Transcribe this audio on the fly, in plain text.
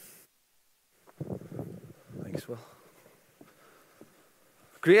Thanks, Will.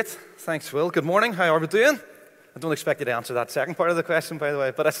 Great. Thanks, Will. Good morning. How are we doing? I don't expect you to answer that second part of the question, by the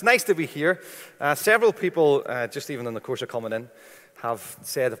way, but it's nice to be here. Several people, just even in the course of coming in, have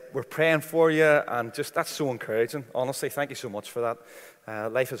said, we're praying for you, and just that's so encouraging. Honestly, thank you so much for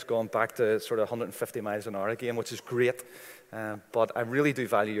that. Life has gone back to sort of 150 miles an hour again, which is great, but I really do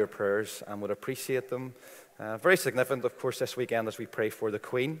value your prayers and would appreciate them. Very significant, of course, this weekend as we pray for the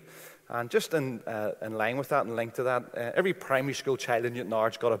Queen. And just in line with that and linked to that, every primary school child in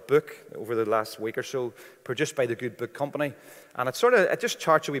Newtownards got a book over the last week or so, produced by the Good Book Company. And it just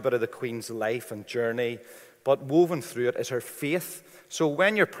charts a wee bit of the Queen's life and journey, but woven through it is her faith. So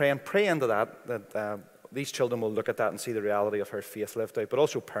when you're praying, pray into that these children will look at that and see the reality of her faith lived out, but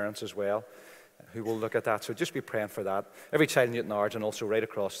also parents as well who will look at that. So just be praying for that. Every child in Newtownards and also right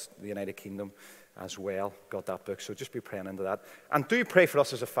across the United Kingdom as well got that book, so just be praying into that. And do pray for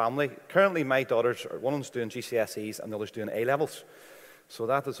us as a family. Currently my daughters, one of them's doing GCSEs and the other's doing A-levels. So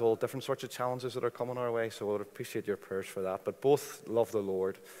that is all different sorts of challenges that are coming our way, so I would appreciate your prayers for that. But both love the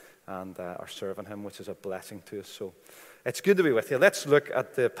Lord and are serving Him, which is a blessing to us. So it's good to be with you. Let's look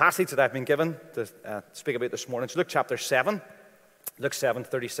at the passage that I've been given to speak about this morning. It's Luke chapter 7. Luke 7,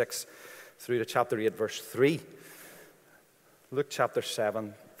 36 through to chapter 8, verse 3. Luke chapter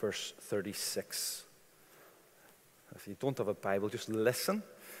 7, verse 36. If you don't have a Bible, just listen.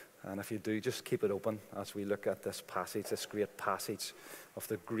 And if you do, just keep it open as we look at this passage, this great passage of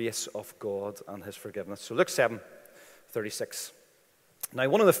the grace of God and His forgiveness. So Luke 7, 36. Now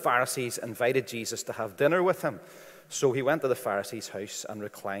one of the Pharisees invited Jesus to have dinner with him. So he went to the Pharisee's house and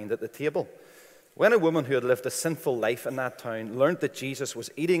reclined at the table. When a woman who had lived a sinful life in that town learned that Jesus was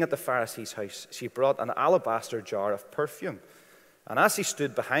eating at the Pharisee's house, she brought an alabaster jar of perfume. And as he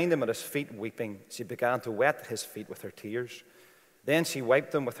stood behind him at his feet weeping, she began to wet his feet with her tears. Then she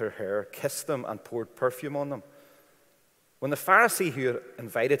wiped them with her hair, kissed them, and poured perfume on them. When the Pharisee who had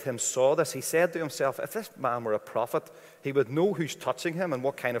invited him saw this, he said to himself, if this man were a prophet, he would know who's touching him and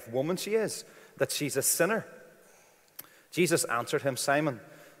what kind of woman she is, that she's a sinner. Jesus answered him, Simon,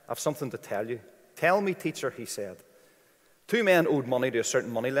 I've something to tell you. Tell me, teacher, he said. 2 men owed money to a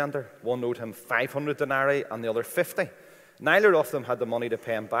certain moneylender. One owed him 500 denarii and the other 50. Neither of them had the money to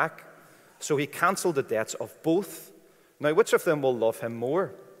pay him back. So he cancelled the debts of both. Now, which of them will love him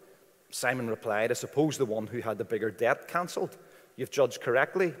more? Simon replied, I suppose the one who had the bigger debt cancelled. You've judged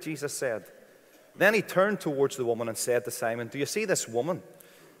correctly, Jesus said. Then he turned towards the woman and said to Simon, do you see this woman?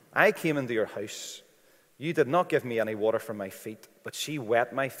 I came into your house. You did not give me any water for my feet, but she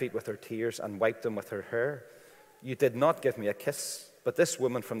wet my feet with her tears and wiped them with her hair. You did not give me a kiss, but this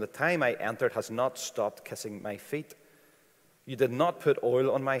woman from the time I entered has not stopped kissing my feet. You did not put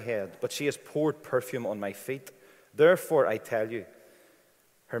oil on my head, but she has poured perfume on my feet. Therefore, I tell you,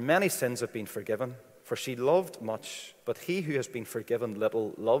 her many sins have been forgiven, for she loved much, but he who has been forgiven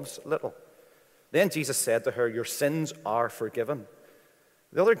little loves little. Then Jesus said to her, your sins are forgiven.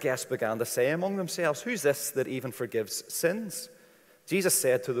 The other guests began to say among themselves, who's this that even forgives sins? Jesus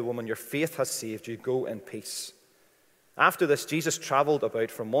said to the woman, your faith has saved you. Go in peace. After this, Jesus traveled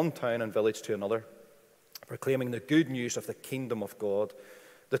about from one town and village to another, proclaiming the good news of the kingdom of God.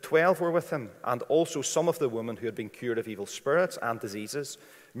 The 12 were with him, and also some of the women who had been cured of evil spirits and diseases.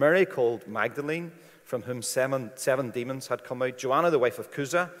 Mary called Magdalene, from whom seven demons had come out. Joanna, the wife of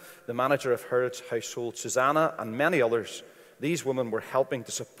Chuza, the manager of Herod's household. Susanna, and many others. These women were helping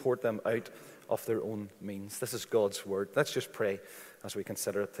to support them out of their own means. This is God's word. Let's just pray as we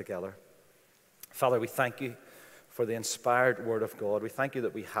consider it together. Father, we thank you for the inspired word of God. We thank you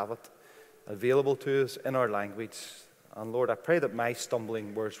that we have it available to us in our language. And Lord, I pray that my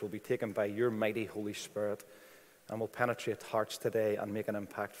stumbling words will be taken by your mighty Holy Spirit and will penetrate hearts today and make an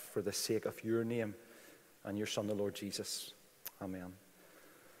impact for the sake of your name and your Son, the Lord Jesus. Amen.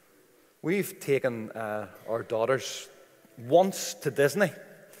 We've taken our daughters once to Disney.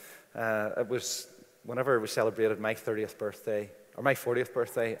 It was whenever we celebrated my 30th birthday, or my 40th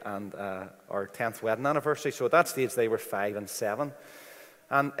birthday, and our 10th wedding anniversary. So at that stage, they were 5 and 7.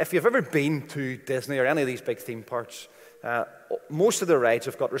 And if you've ever been to Disney or any of these big theme parks, most of the rides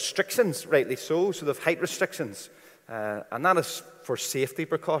have got restrictions, rightly so they've height restrictions. And that is for safety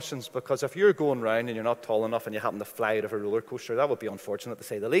precautions, because if you're going around and you're not tall enough and you happen to fly out of a roller coaster, that would be unfortunate to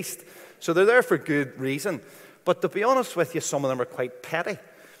say the least. So they're there for good reason. But to be honest with you, some of them are quite petty.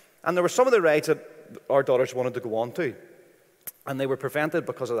 And there were some of the rides that our daughters wanted to go on to, and they were prevented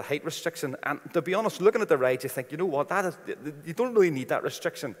because of the height restriction. And to be honest, looking at the rides, you think, you know what, you don't really need that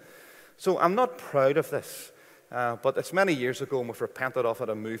restriction. So I'm not proud of this, but it's many years ago, and we've repented of it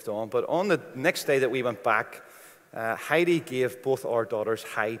and moved on. But on the next day that we went back, Heidi gave both our daughters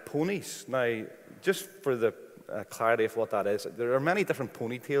high ponies. Now, just for the clarity of what that is, there are many different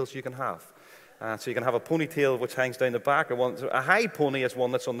ponytails you can have. So you can have a ponytail which hangs down the back, or a high pony is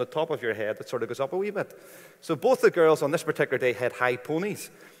one that's on the top of your head that sort of goes up a wee bit. So both the girls on this particular day had high ponies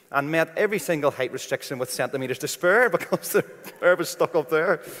and met every single height restriction with centimetres to spare because their hair was stuck up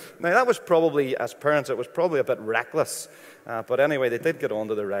there. Now that was probably, as parents, it was probably a bit reckless. But anyway, they did get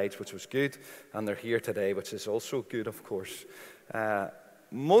onto the rides, which was good, and they're here today, which is also good, of course.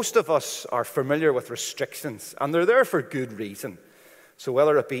 Most of us are familiar with restrictions, and they're there for good reason. So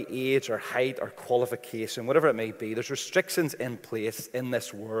whether it be age or height or qualification, whatever it may be, there's restrictions in place in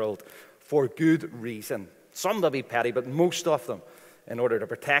this world for good reason. Some will be petty, but most of them in order to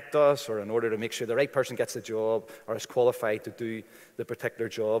protect us or in order to make sure the right person gets the job or is qualified to do the particular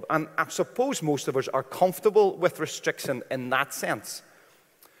job. And I suppose most of us are comfortable with restriction in that sense.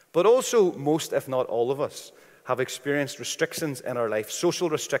 But also most, if not all of us, have experienced restrictions in our life, social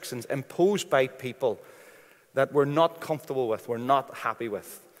restrictions imposed by people that we're not comfortable with, we're not happy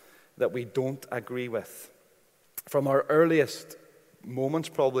with, that we don't agree with. From our earliest moments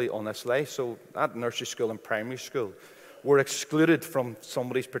probably on this life, so at nursery school and primary school, we're excluded from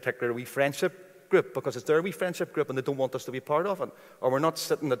somebody's particular wee friendship group because it's their wee friendship group and they don't want us to be part of it. Or we're not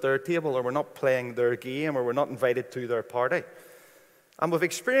sitting at their table, or we're not playing their game, or we're not invited to their party. And we've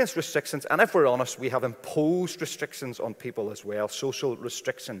experienced restrictions, and if we're honest, we have imposed restrictions on people as well, social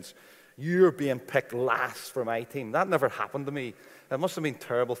restrictions. You're being picked last for my team. That never happened to me. It must have been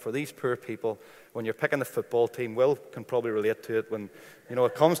terrible for these poor people when you're picking the football team. Will can probably relate to it when,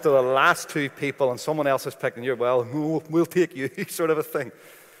 it comes to the last two people and someone else is picking you. Well, we'll take you, sort of a thing.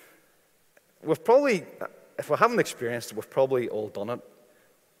 We've probably, if we haven't experienced it, we've probably all done it.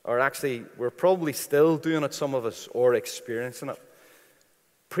 Or actually, we're probably still doing it, some of us, or experiencing it.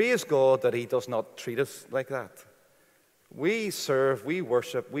 Praise God that He does not treat us like that. We serve, we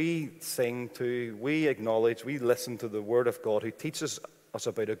worship, we sing to, we acknowledge, we listen to the Word of God who teaches us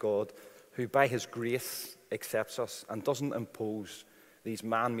about a God who by His grace accepts us and doesn't impose these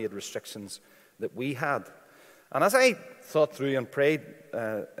man-made restrictions that we had. And as I thought through and prayed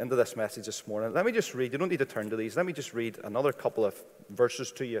into this message this morning, let me just read, you don't need to turn to these, let me just read another couple of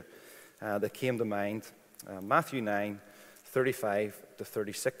verses to you that came to mind. Matthew 9, 35 to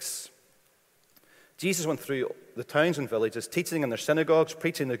 36. Jesus went through the towns and villages, teaching in their synagogues,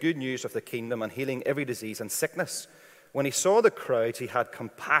 preaching the good news of the kingdom and healing every disease and sickness. When He saw the crowds, He had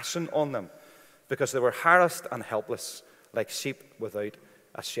compassion on them because they were harassed and helpless, like sheep without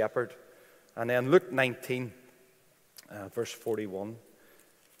a shepherd. And then Luke 19, verse 41.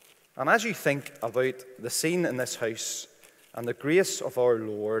 And as you think about the scene in this house and the grace of our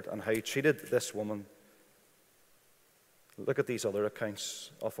Lord and how He treated this woman, look at these other accounts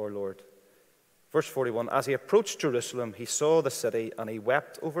of our Lord. Verse 41, as He approached Jerusalem, He saw the city and He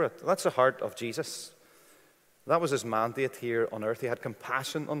wept over it. That's the heart of Jesus. That was His mandate here on earth. He had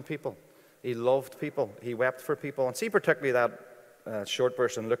compassion on people. He loved people. He wept for people. And see particularly that short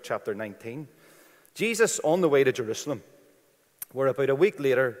verse in Luke chapter 19. Jesus on the way to Jerusalem, where about a week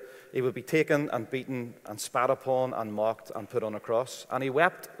later He would be taken and beaten and spat upon and mocked and put on a cross. And He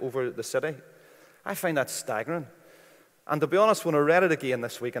wept over the city. I find that staggering. And to be honest, when I read it again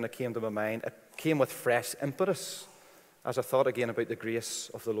this week and it came to my mind, it came with fresh impetus as I thought again about the grace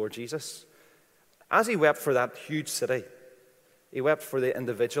of the Lord Jesus. As He wept for that huge city, He wept for the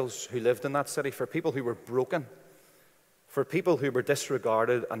individuals who lived in that city, for people who were broken, for people who were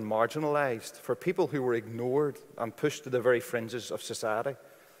disregarded and marginalized, for people who were ignored and pushed to the very fringes of society,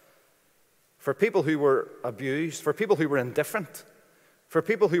 for people who were abused, for people who were indifferent, for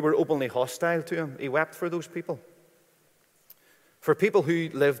people who were openly hostile to Him. He wept for those people. For people who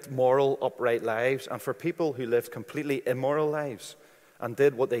lived moral, upright lives, and for people who lived completely immoral lives and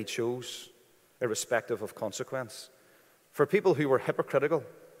did what they chose, irrespective of consequence. For people who were hypocritical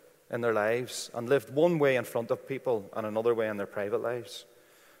in their lives and lived one way in front of people and another way in their private lives.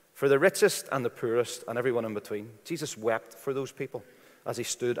 For the richest and the poorest and everyone in between. Jesus wept for those people as He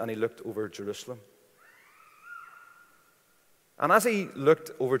stood and He looked over Jerusalem. And as He looked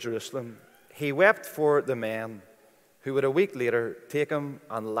over Jerusalem, He wept for the men who would a week later take Him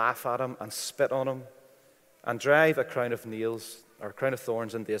and laugh at Him and spit on Him and drive a crown of nails or a crown of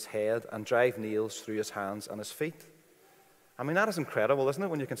thorns into His head and drive nails through His hands and His feet. I mean, that is incredible, isn't it,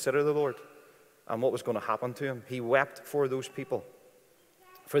 when you consider the Lord and what was going to happen to Him? He wept for those people.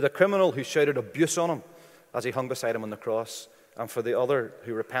 For the criminal who shouted abuse on Him as He hung beside Him on the cross, and for the other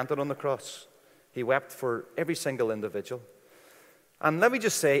who repented on the cross. He wept for every single individual. And let me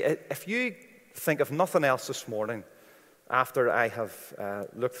just say, if you think of nothing else this morning, after I have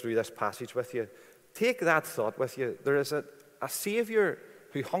looked through this passage with you, take that thought with you. There is a Savior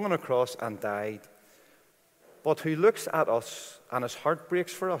who hung on a cross and died but who looks at us and his heart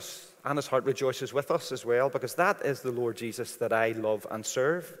breaks for us and his heart rejoices with us as well, because that is the Lord Jesus that I love and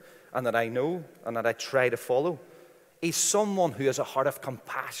serve and that I know and that I try to follow. He's someone who has a heart of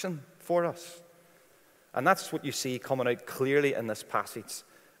compassion for us. And that's what you see coming out clearly in this passage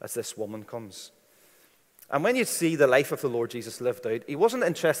as this woman comes. And when you see the life of the Lord Jesus lived out, he wasn't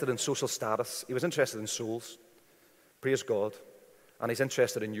interested in social status. He was interested in souls. Praise God. And he's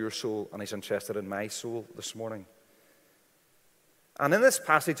interested in your soul, and he's interested in my soul this morning. And in this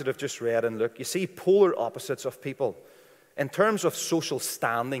passage that I've just read in Luke, you see polar opposites of people. In terms of social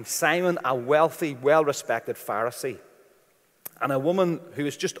standing, Simon, a wealthy, well-respected Pharisee, and a woman who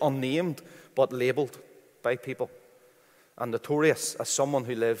is just unnamed but labeled by people, and notorious as someone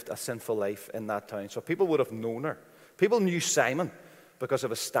who lived a sinful life in that town. So people would have known her. People knew Simon because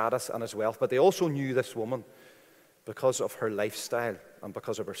of his status and his wealth, but they also knew this woman because of her lifestyle and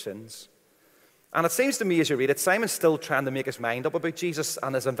because of her sins. And it seems to me as you read it, Simon's still trying to make his mind up about Jesus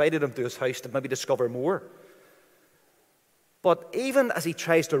and has invited him to his house to maybe discover more. But even as he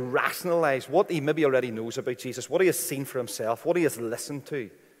tries to rationalize what he maybe already knows about Jesus, what he has seen for himself, what he has listened to,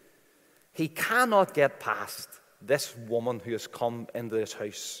 he cannot get past this woman who has come into his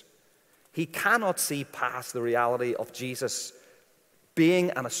house. He cannot see past the reality of Jesus being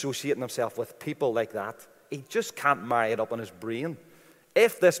and associating himself with people like that. He just can't marry it up in his brain.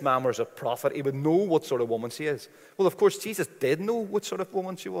 If this man was a prophet, he would know what sort of woman she is. Well, of course, Jesus did know what sort of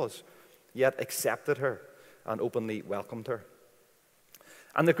woman she was, yet accepted her and openly welcomed her.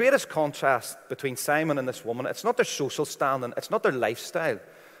 And the greatest contrast between Simon and this woman, it's not their social standing, it's not their lifestyle.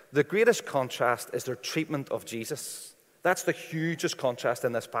 The greatest contrast is their treatment of Jesus. That's the hugest contrast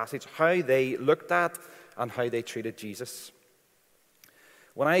in this passage, how they looked at and how they treated Jesus.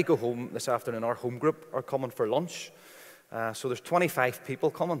 When I go home this afternoon, our home group are coming for lunch. So there's 25 people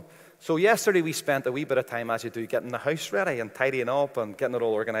coming. So yesterday we spent a wee bit of time, as you do, getting the house ready and tidying up and getting it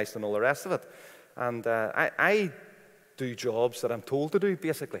all organized and all the rest of it. And I do jobs that I'm told to do,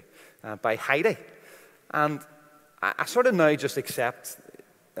 basically, by Heidi. And I sort of now just accept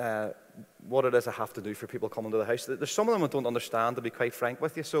what it is I have to do for people coming to the house. There's some of them I don't understand, to be quite frank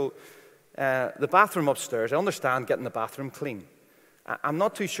with you. So the bathroom upstairs, I understand getting the bathroom clean. I'm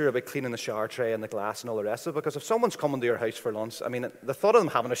not too sure about cleaning the shower tray and the glass and all the rest of it, because if someone's coming to your house for lunch, I mean, the thought of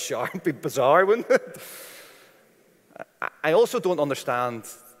them having a shower would be bizarre, wouldn't it? I also don't understand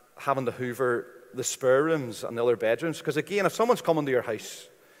having to hoover the spare rooms and the other bedrooms, because again, if someone's coming to your house,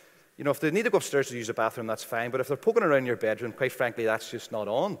 you know, if they need to go upstairs to use the bathroom, that's fine, but if they're poking around your bedroom, quite frankly, that's just not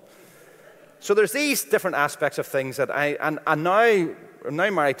on. So there's these different aspects of things that I'm now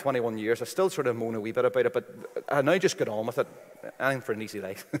married 21 years. I still sort of moan a wee bit about it, but I now just get on with it. Anything for an easy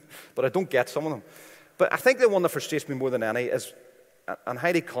life. But I don't get some of them. But I think the one that frustrates me more than any is, and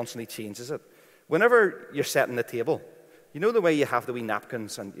Heidi constantly changes it, whenever you're setting the table, you know the way you have the wee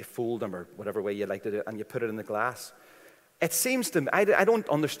napkins and you fold them or whatever way you like to do it, and you put it in the glass? It seems to me, I don't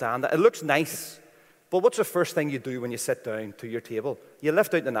understand that. It looks nice, but what's the first thing you do when you sit down to your table? You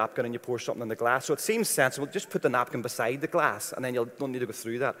lift out the napkin and you pour something in the glass. So it seems sensible, just put the napkin beside the glass and then you don't need to go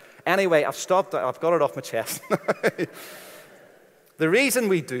through that. Anyway, I've stopped, I've got it off my chest. The reason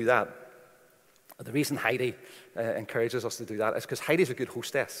we do that, the reason Heidi encourages us to do that is because Heidi's a good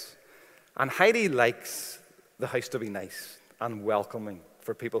hostess. And Heidi likes the house to be nice and welcoming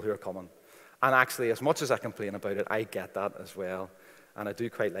for people who are coming. And actually, as much as I complain about it, I get that as well. And I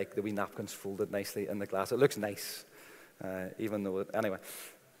do quite like the wee napkins folded nicely in the glass. It looks nice, even though, anyway.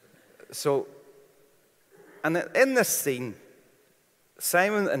 So, and in this scene,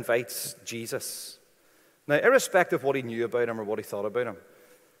 Simon invites Jesus. Now, irrespective of what he knew about him or what he thought about him,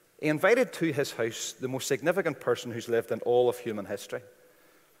 he invited to his house the most significant person who's lived in all of human history.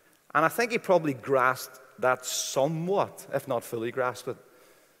 And I think he probably grasped that somewhat, if not fully grasped it,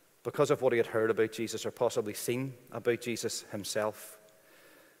 because of what he had heard about Jesus or possibly seen about Jesus himself.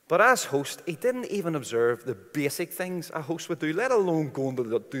 But as host, he didn't even observe the basic things a host would do, let alone go and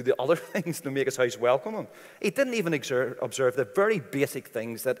do the other things to make his house welcome him. He didn't even observe the very basic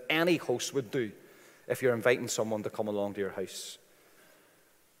things that any host would do if you're inviting someone to come along to your house.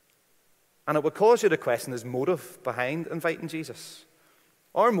 And it would cause you to question his motive behind inviting Jesus.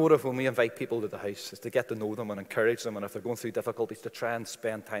 Our motive when we invite people to the house is to get to know them and encourage them, and if they're going through difficulties, to try and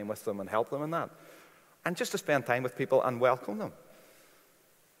spend time with them and help them in that. And just to spend time with people and welcome them.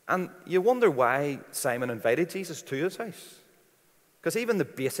 And you wonder why Simon invited Jesus to his house. Because even the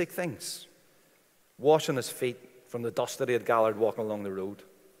basic things, washing his feet from the dust that he had gathered walking along the road,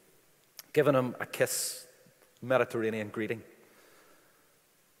 giving him a kiss, Mediterranean greeting,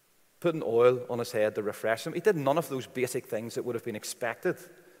 putting oil on his head to refresh him. He did none of those basic things that would have been expected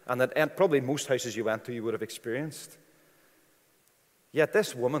and that and probably most houses you went to you would have experienced. Yet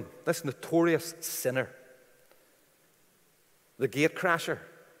this woman, this notorious sinner, the gate crasher,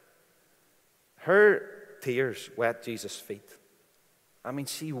 her tears wet Jesus' feet. I mean,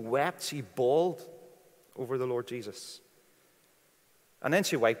 she wept, she bawled over the Lord Jesus. And then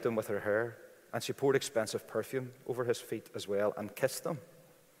she wiped him with her hair, and she poured expensive perfume over his feet as well and kissed them.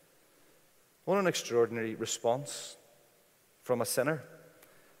 What an extraordinary response from a sinner,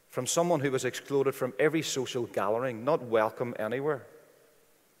 from someone who was excluded from every social gathering, not welcome anywhere.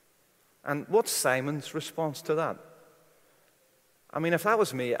 And what's Simon's response to that? I mean, if that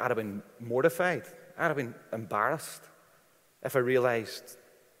was me, I'd have been mortified. I'd have been embarrassed if I realized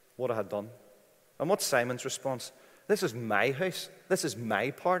what I had done. And what's Simon's response? This is my house. This is my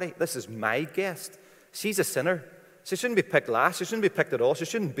party. This is my guest. She's a sinner. She shouldn't be picked last. She shouldn't be picked at all. She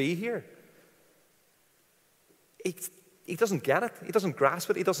shouldn't be here. He doesn't get it. He doesn't grasp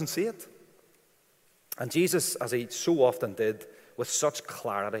it. He doesn't see it. And Jesus, as he so often did, with such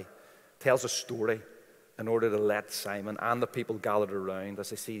clarity, tells a story in order to let Simon and the people gathered around, as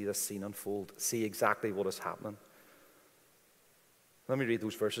they see this scene unfold, see exactly what is happening. Let me read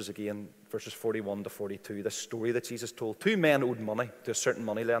those verses again, verses 41 to 42, the story that Jesus told. 2 men owed money to a certain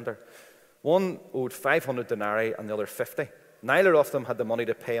moneylender. One owed 500 denarii and the other 50. Neither of them had the money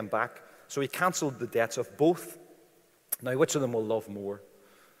to pay him back, so he cancelled the debts of both. Now, which of them will love more?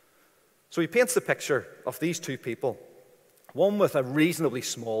 So he paints the picture of these 2 people, one with a reasonably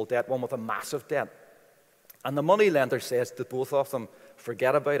small debt, one with a massive debt. And the moneylender says to both of them,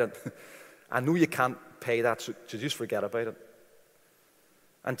 forget about it. I know you can't pay that, so just forget about it.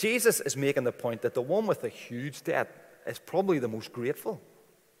 And Jesus is making the point that the one with the huge debt is probably the most grateful.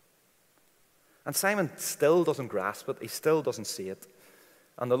 And Simon still doesn't grasp it. He still doesn't see it.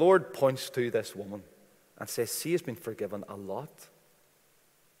 And the Lord points to this woman and says, she has been forgiven a lot.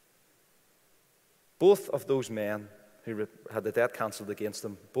 Both of those men who had the debt cancelled against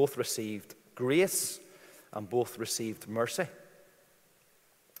them, both received grace and both received mercy.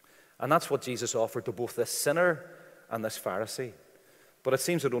 And that's what Jesus offered to both this sinner and this Pharisee. But it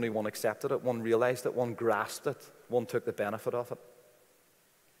seems that only one accepted it, one realized it, one grasped it, one took the benefit of it.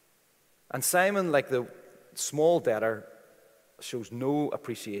 And Simon, like the small debtor, shows no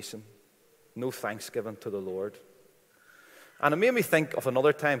appreciation, no thanksgiving to the Lord. And it made me think of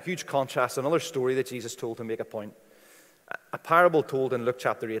another time, huge contrast, another story that Jesus told to make a point. A parable told in Luke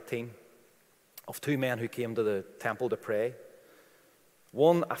chapter 18 of 2 men who came to the temple to pray.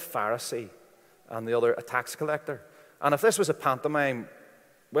 One a Pharisee and the other a tax collector. And if this was a pantomime,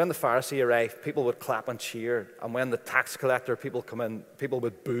 when the Pharisee arrived, people would clap and cheer. And when the tax collector, people come in, people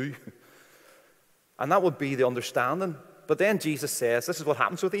would boo. And that would be the understanding. But then Jesus says, this is what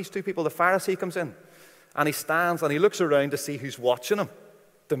happens with these 2 people. The Pharisee comes in, and he stands, and he looks around to see who's watching him,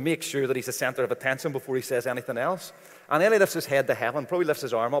 to make sure that he's the center of attention before he says anything else. And then he lifts his head to heaven, probably lifts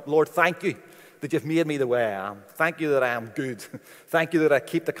his arm up. Lord, thank you that you've made me the way I am. Thank you that I am good. Thank you that I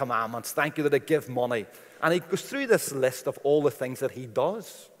keep the commandments. Thank you that I give money. And he goes through this list of all the things that he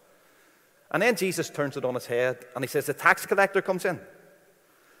does. And then Jesus turns it on his head, and he says, the tax collector comes in.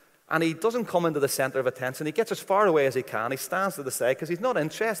 And he doesn't come into the center of attention. He gets as far away as he can. He stands to the side because he's not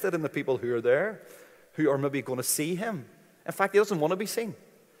interested in the people who are there, who are maybe going to see him. In fact, he doesn't want to be seen.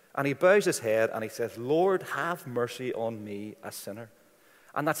 And he bows his head and he says, Lord, have mercy on me, a sinner.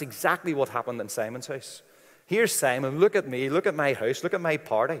 And that's exactly what happened in Simon's house. Here's Simon, look at me, look at my house, look at my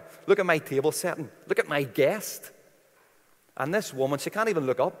party, look at my table setting, look at my guest. And this woman, she can't even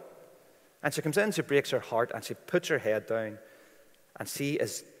look up. And she comes in, she breaks her heart, and she puts her head down, and she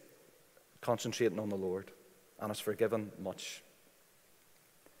is concentrating on the Lord and is forgiven much.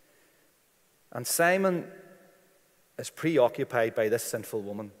 And Simon is preoccupied by this sinful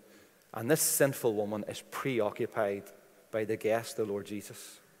woman, and this sinful woman is preoccupied by the guest, the Lord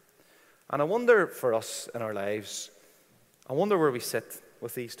Jesus. And I wonder for us in our lives, I wonder where we sit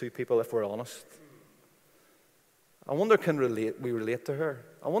with these 2 people if we're honest. I wonder can we relate to her?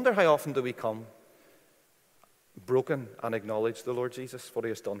 I wonder how often do we come broken and acknowledge the Lord Jesus, what he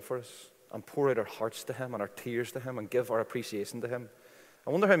has done for us, and pour out our hearts to him and our tears to him and give our appreciation to him.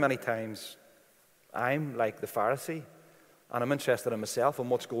 I wonder how many times I'm like the Pharisee and I'm interested in myself and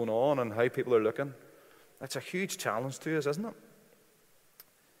what's going on and how people are looking. That's a huge challenge to us, isn't it?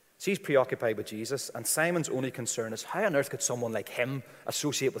 She's preoccupied with Jesus, and Simon's only concern is how on earth could someone like him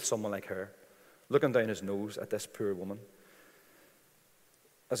associate with someone like her? Looking down his nose at this poor woman.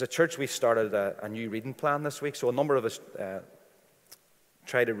 As a church, we started a new reading plan this week, so a number of us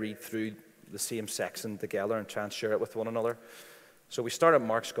try to read through the same section together and try and share it with one another. So we started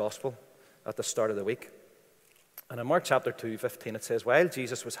Mark's Gospel at the start of the week. And in Mark chapter 2:15, it says, while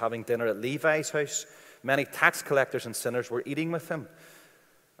Jesus was having dinner at Levi's house, many tax collectors and sinners were eating with him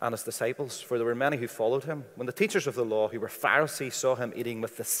and his disciples, for there were many who followed him. When the teachers of the law, who were Pharisees, saw him eating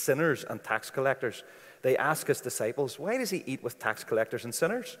with the sinners and tax collectors, they asked his disciples, why does he eat with tax collectors and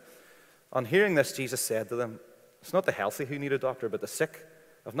sinners? On hearing this, Jesus said to them, it's not the healthy who need a doctor, but the sick.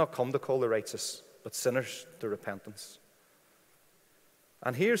 I've not come to call the righteous, but sinners to repentance.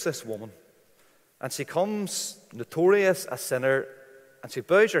 And here's this woman, and she comes notorious a sinner, and she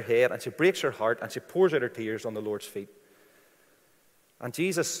bows her head, and she breaks her heart, and she pours out her tears on the Lord's feet. And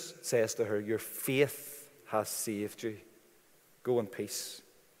Jesus says to her, your faith has saved you. Go in peace.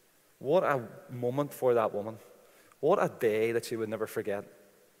 What a moment for that woman. What a day that she would never forget.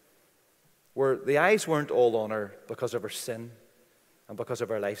 Where the eyes weren't all on her because of her sin and because of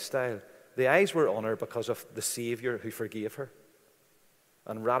her lifestyle. The eyes were on her because of the Savior who forgave her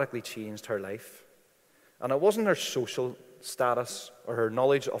and radically changed her life. And it wasn't her social status or her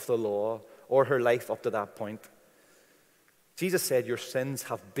knowledge of the law or her life up to that point. Jesus said, your sins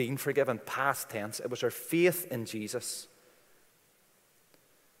have been forgiven, past tense. It was her faith in Jesus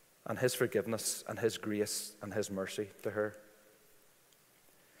and his forgiveness and his grace and his mercy to her.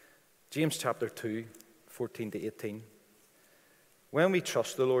 James chapter 2, 14 to 18. When we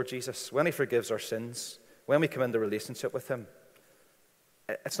trust the Lord Jesus, when he forgives our sins, when we come into relationship with him,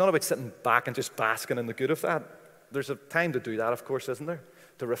 it's not about sitting back and just basking in the good of that. There's a time to do that, of course, isn't there?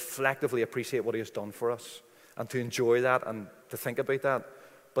 To reflectively appreciate what he has done for us and to enjoy that and to think about that.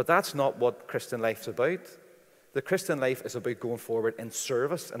 But that's not what Christian life's about. The Christian life is about going forward in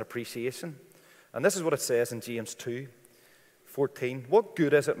service and appreciation. And this is what it says in James 2, 14. What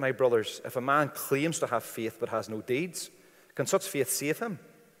good is it, my brothers, if a man claims to have faith but has no deeds? Can such faith save him?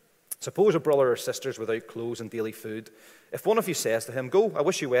 Suppose a brother or sister is without clothes and daily food. If one of you says to him, go, I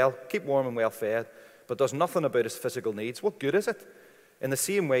wish you well, keep warm and well fed, but does nothing about his physical needs, what good is it? In the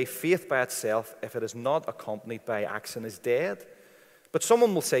same way, faith by itself, if it is not accompanied by action, is dead. But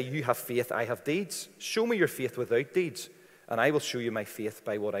someone will say, you have faith, I have deeds. Show me your faith without deeds, and I will show you my faith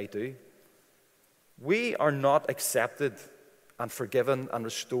by what I do. We are not accepted and forgiven and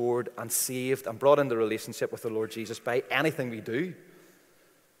restored and saved and brought into relationship with the Lord Jesus by anything we do.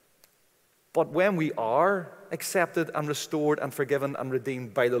 But when we are accepted and restored and forgiven and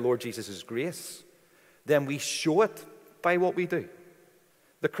redeemed by the Lord Jesus' grace, then we show it by what we do.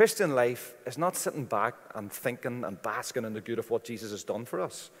 The Christian life is not sitting back and thinking and basking in the good of what Jesus has done for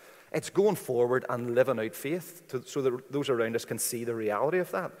us. It's going forward and living out faith so that those around us can see the reality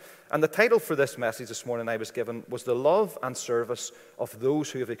of that. And the title for this message this morning I was given was The Love and Service of Those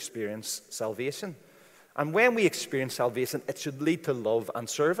Who Have Experienced Salvation. And when we experience salvation, it should lead to love and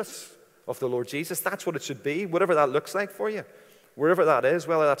service of the Lord Jesus. That's what it should be, whatever that looks like for you. Wherever that is,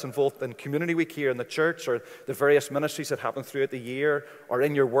 whether that's involved in community week here in the church or the various ministries that happen throughout the year or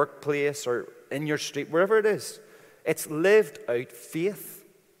in your workplace or in your street, wherever it is, it's lived out faith.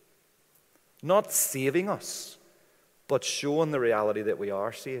 Not saving us, but showing the reality that we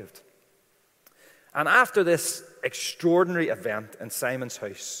are saved. And after this extraordinary event in Simon's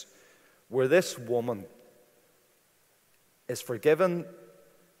house, where this woman is forgiven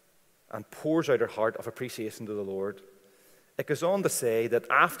and pours out her heart of appreciation to the Lord, it goes on to say that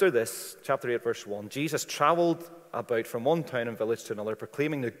after this, chapter 8, verse 1, Jesus traveled about from one town and village to another,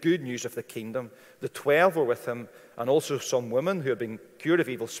 proclaiming the good news of the kingdom. The 12 were with him, and also some women who had been cured of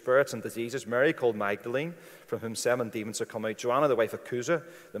evil spirits and diseases. Mary, called Magdalene, from whom 7 demons had come out. Joanna, the wife of Chuza,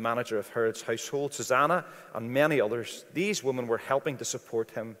 the manager of Herod's household. Susanna, and many others. These women were helping to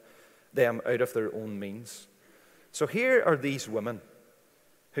support them out of their own means. So here are these women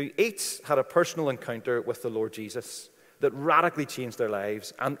who each had a personal encounter with the Lord Jesus that radically changed their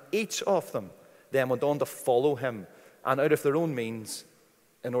lives, and each of them then went on to follow him and out of their own means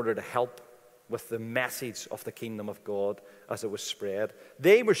in order to help with the message of the kingdom of God as it was spread.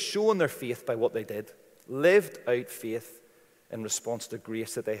 They were showing their faith by what they did, lived out faith in response to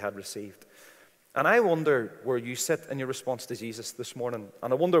grace that they had received. And I wonder where you sit in your response to Jesus this morning,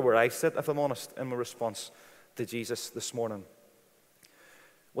 and I wonder where I sit, if I'm honest, in my response to Jesus this morning.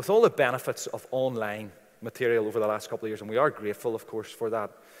 With all the benefits of online material over the last couple of years, and we are grateful, of course, for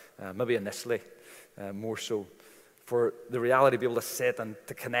that, maybe initially, more so, for the reality to be able to sit and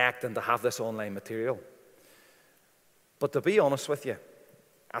to connect and to have this online material. But to be honest with you,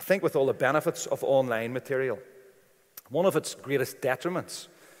 I think with all the benefits of online material, one of its greatest detriments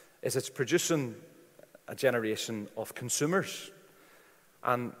is it's producing a generation of consumers.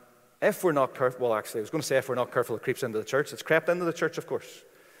 And if we're not careful, well, actually, I was going to say if we're not careful, it creeps into the church. It's crept into the church, of course.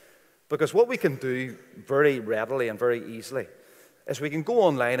 Because what we can do very readily and very easily is we can go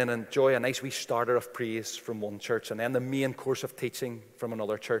online and enjoy a nice wee starter of praise from one church, and then the main course of teaching from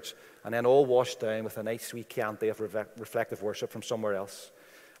another church, and then all washed down with a nice wee Chianti of reflective worship from somewhere else.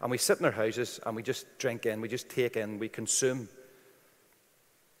 And we sit in our houses and we just drink in, we just take in, we consume.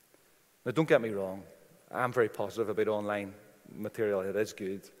 Now, don't get me wrong. I'm very positive about online material. It is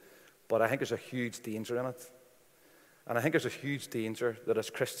good. But I think there's a huge danger in it. And I think there's a huge danger that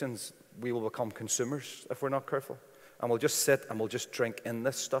as Christians, we will become consumers if we're not careful. And we'll just sit and we'll just drink in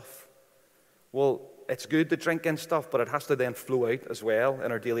this stuff. Well, it's good to drink in stuff, but it has to then flow out as well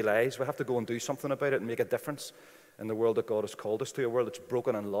in our daily lives. We have to go and do something about it and make a difference in the world that God has called us to, a world that's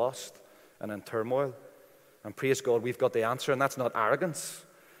broken and lost and in turmoil. And praise God, we've got the answer, and that's not arrogance.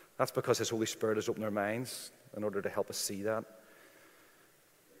 That's because His Holy Spirit has opened our minds in order to help us see that.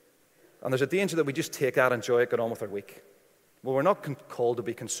 And there's a danger that we just take that, enjoy it, get on with our week. Well, we're not called to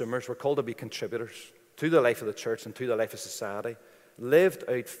be consumers. We're called to be contributors to the life of the church and to the life of society. Lived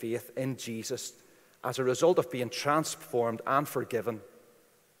out faith in Jesus as a result of being transformed and forgiven.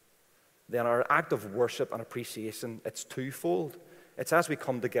 Then our act of worship and appreciation, it's twofold. It's as we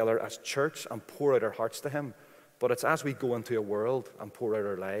come together as church and pour out our hearts to Him, but it's as we go into a world and pour out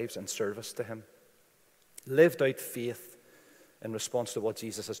our lives in service to Him. Lived out faith in response to what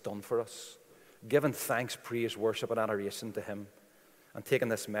Jesus has done for us. Giving thanks, praise, worship, and adoration to Him. And taking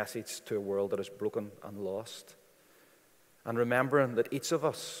this message to a world that is broken and lost. And remembering that each of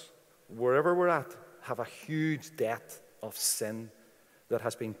us, wherever we're at, have a huge debt of sin that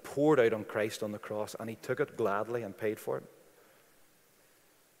has been poured out on Christ on the cross, and He took it gladly and paid for it.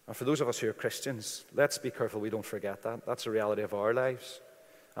 And for those of us who are Christians, let's be careful we don't forget that. That's the reality of our lives.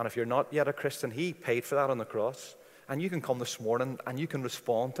 And if you're not yet a Christian, He paid for that on the cross. And you can come this morning and you can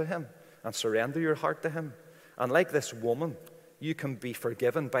respond to Him and surrender your heart to Him. And like this woman, you can be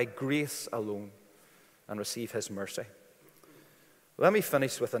forgiven by grace alone and receive His mercy. Let me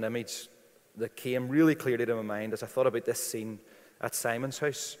finish with an image that came really clearly to my mind as I thought about this scene at Simon's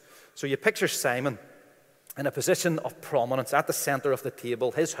house. So you picture Simon in a position of prominence at the center of the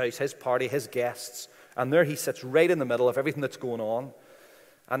table, his house, his party, his guests, and there he sits right in the middle of everything that's going on.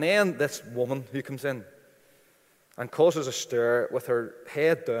 And then this woman who comes in and causes a stir with her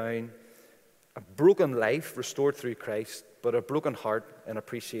head down, a broken life restored through Christ, but a broken heart in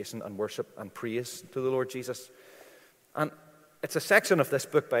appreciation and worship and praise to the Lord Jesus. And it's a section of this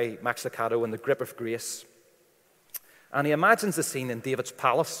book by Max Lucado, In the Grip of Grace. And he imagines the scene in David's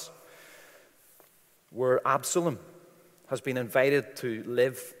palace where Absalom has been invited to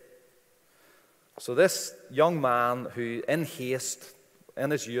live. So this young man who, in haste,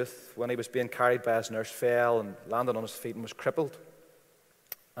 in his youth, when he was being carried by his nurse, fell and landed on his feet and was crippled.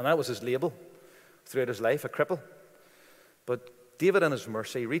 And that was his label throughout his life, a cripple. But David, in his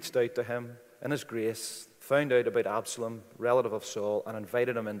mercy, reached out to him in his grace, found out about Absalom, relative of Saul, and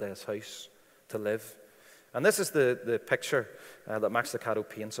invited him into his house to live. And this is the picture that Max Lucado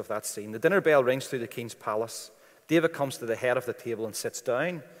paints of that scene. The dinner bell rings through the king's palace. David comes to the head of the table and sits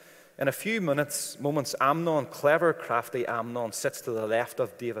down. In a few moments, Amnon, clever, crafty Amnon, sits to the left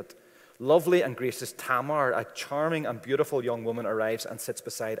of David. Lovely and gracious Tamar, a charming and beautiful young woman, arrives and sits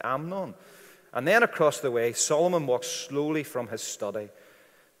beside Amnon. And then across the way, Solomon walks slowly from his study.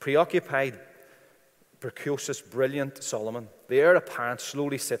 Preoccupied, precocious, brilliant Solomon, the heir apparent,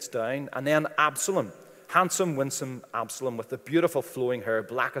 slowly sits down. And then Absalom, handsome, winsome Absalom, with the beautiful flowing hair,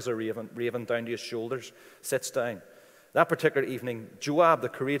 black as a raven down to his shoulders, sits down. That particular evening, Joab, the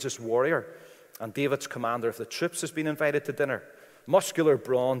courageous warrior and David's commander of the troops, has been invited to dinner. Muscular,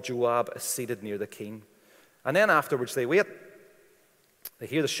 brawn Joab is seated near the king. And then afterwards they wait. They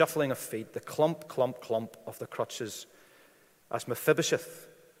hear the shuffling of feet, the clump, clump, clump of the crutches, as Mephibosheth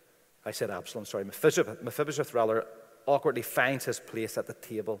rather, awkwardly finds his place at the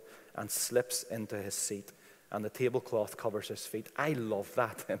table and slips into his seat, and the tablecloth covers his feet. I love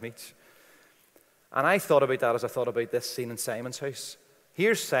that image. And I thought about that as I thought about this scene in Simon's house.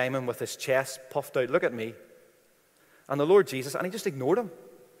 Here's Simon with his chest puffed out, look at me, and the Lord Jesus, and he just ignored him.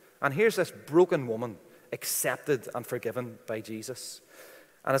 And here's this broken woman, accepted and forgiven by Jesus.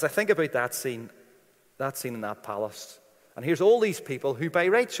 And as I think about that scene in that palace, and here's all these people who by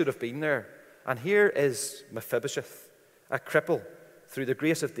right should have been there, and here is Mephibosheth, a cripple, through the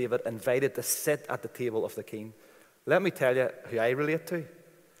grace of David, invited to sit at the table of the king. Let me tell you who I relate to.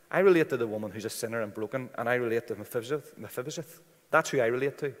 I relate to the woman who's a sinner and broken, and I relate to Mephibosheth. That's who I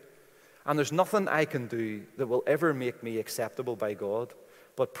relate to. And there's nothing I can do that will ever make me acceptable by God,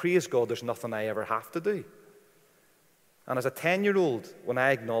 but praise God, there's nothing I ever have to do. And as a 10-year-old, when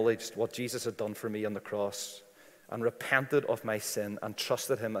I acknowledged what Jesus had done for me on the cross and repented of my sin and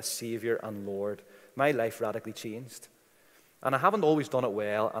trusted Him as Savior and Lord, my life radically changed. And I haven't always done it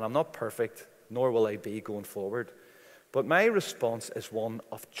well, and I'm not perfect, nor will I be going forward. But my response is one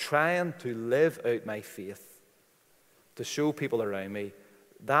of trying to live out my faith, to show people around me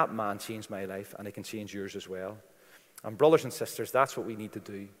that man changed my life, and it can change yours as well. And brothers and sisters, that's what we need to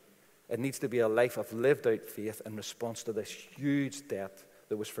do. It needs to be a life of lived out faith in response to this huge debt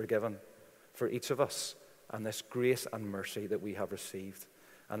that was forgiven for each of us, and this grace and mercy that we have received.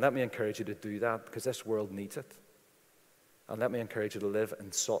 And let me encourage you to do that, because this world needs it. And let me encourage you to live in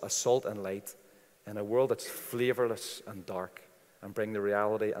as salt and light in a world that's flavorless and dark, and bring the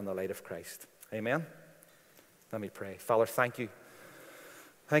reality and the light of Christ. Amen? Let me pray. Father, thank you.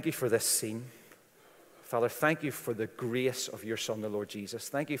 Thank you for this scene. Father, thank you for the grace of your Son, the Lord Jesus.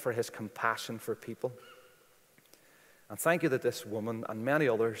 Thank you for his compassion for people. And thank you that this woman and many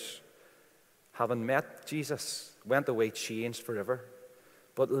others, having met Jesus, went away changed forever,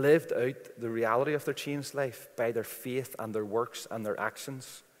 but lived out the reality of their changed life by their faith and their works and their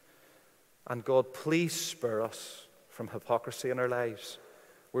actions. And God, please spur us from hypocrisy in our lives,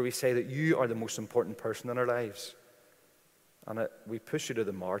 where we say that you are the most important person in our lives. And we push you to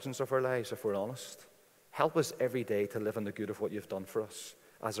the margins of our lives, if we're honest. Help us every day to live in the good of what you've done for us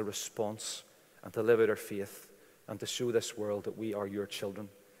as a response, and to live out our faith, and to show this world that we are your children,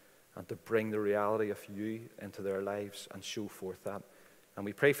 and to bring the reality of you into their lives and show forth that. And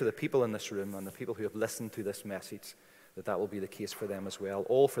we pray for the people in this room and the people who have listened to this message, that that will be the case for them as well,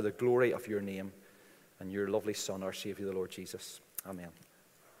 all for the glory of your name and your lovely Son, our Savior, the Lord Jesus. Amen.